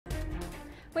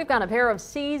We've got a pair of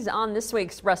C's on this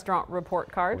week's restaurant report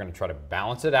We're card. going to try to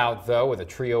balance it out, though, with a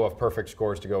trio of perfect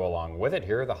scores to go along with it.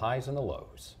 Here are the highs and the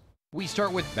lows. We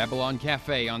start with Babylon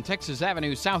Cafe on Texas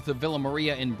Avenue south of Villa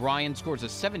Maria in Bryan. Scores a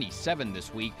 77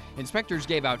 this week. Inspectors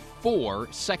gave out 4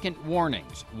 second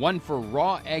warnings. 1 for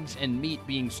raw eggs and meat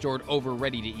being stored over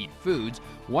ready-to-eat foods.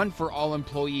 1 for all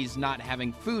employees not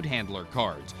having food handler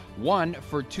cards. 1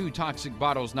 for 2 toxic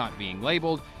bottles not being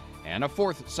labeled. And a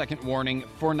 4th second warning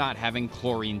for not having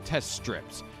chlorine test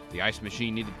strips. The ice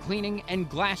machine needed cleaning, and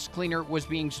glass cleaner was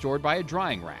being stored by a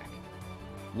drying rack.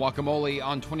 Guacamole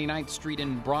on 29th Street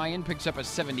in Bryan picks up a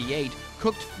 78.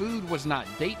 Cooked food was not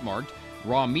date marked.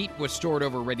 Raw meat was stored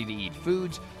over ready-to-eat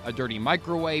foods. A dirty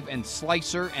microwave and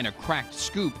slicer and a cracked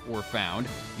scoop were found.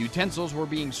 Utensils were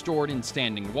being stored in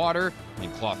standing water,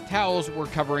 and cloth towels were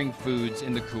covering foods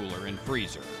in the cooler and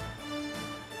freezer.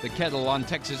 The Kettle on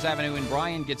Texas Avenue in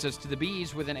Bryan gets us to the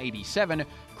B's with an 87.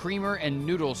 Creamer and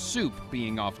noodle soup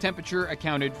being off temperature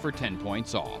accounted for 10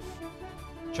 points off.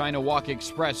 China Walk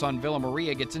Express on Villa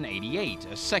Maria gets an 88.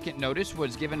 A second notice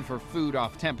was given for food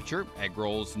off temperature, egg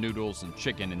rolls, noodles, and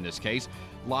chicken in this case.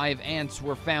 Live ants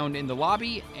were found in the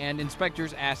lobby, and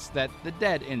inspectors asked that the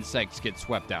dead insects get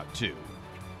swept out too.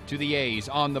 To the A's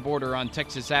on the border on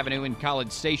Texas Avenue in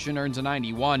College Station earns a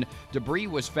 91. Debris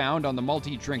was found on the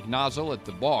multi-drink nozzle at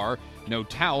the bar. No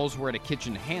towels were at a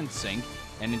kitchen hand sink,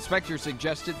 and inspectors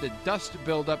suggested that dust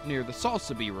buildup near the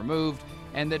salsa be removed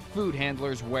and that food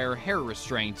handlers wear hair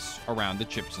restraints around the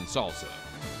chips and salsa.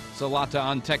 Salata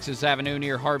on Texas Avenue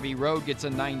near Harvey Road gets a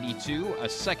 92. A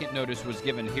second notice was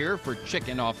given here for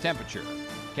chicken off temperature.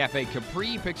 Cafe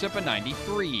Capri picks up a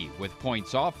 93, with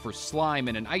points off for slime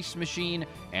in an ice machine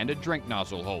and a drink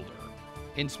nozzle holder.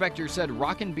 Inspectors said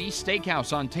Rockin' Bee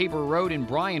Steakhouse on Tabor Road in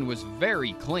Bryan was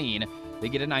very clean. They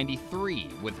get a 93,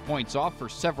 with points off for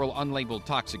several unlabeled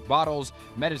toxic bottles,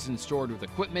 medicine stored with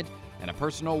equipment, and a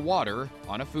personal water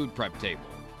on a food prep table.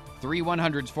 3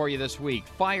 100s for you this week.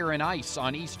 Fire and Ice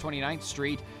on East 29th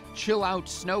Street, Chill Out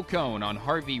Snow Cone on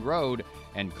Harvey Road,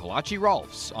 and Kolache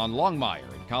Rolfs on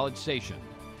Longmire in College Station.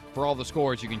 For all the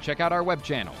scores, you can check out our web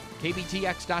channel,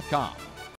 kbtx.com.